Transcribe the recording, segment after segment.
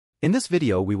In this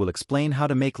video we will explain how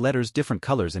to make letters different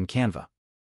colors in Canva.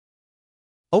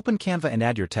 Open Canva and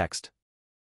add your text.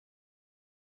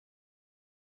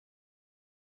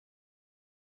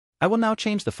 I will now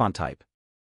change the font type.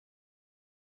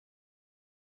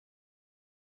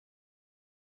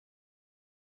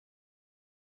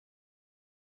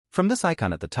 From this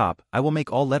icon at the top, I will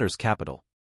make all letters capital.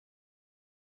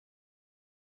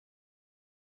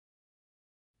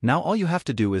 Now all you have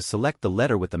to do is select the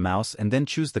letter with the mouse and then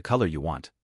choose the color you want.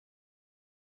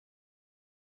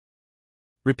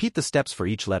 Repeat the steps for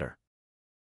each letter.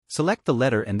 Select the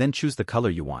letter and then choose the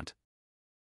color you want.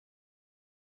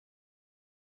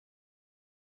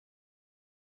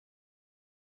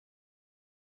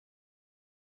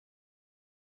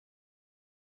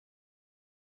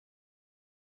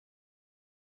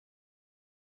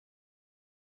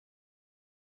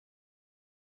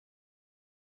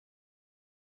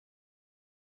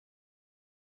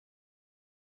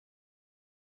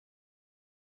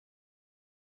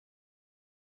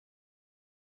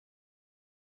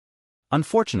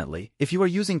 Unfortunately, if you are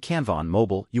using Canva on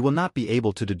mobile, you will not be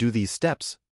able to do these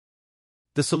steps.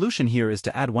 The solution here is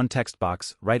to add one text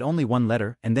box, write only one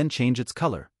letter, and then change its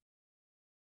color.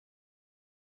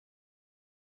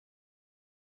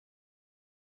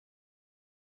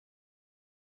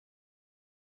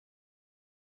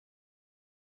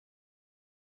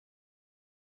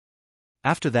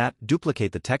 After that,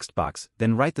 duplicate the text box,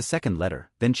 then write the second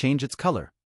letter, then change its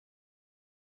color.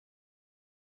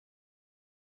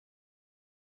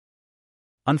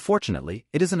 Unfortunately,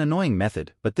 it is an annoying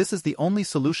method, but this is the only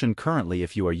solution currently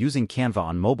if you are using Canva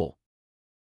on mobile.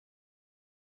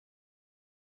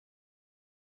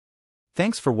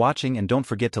 Thanks for watching and don't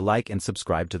forget to like and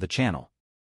subscribe to the channel.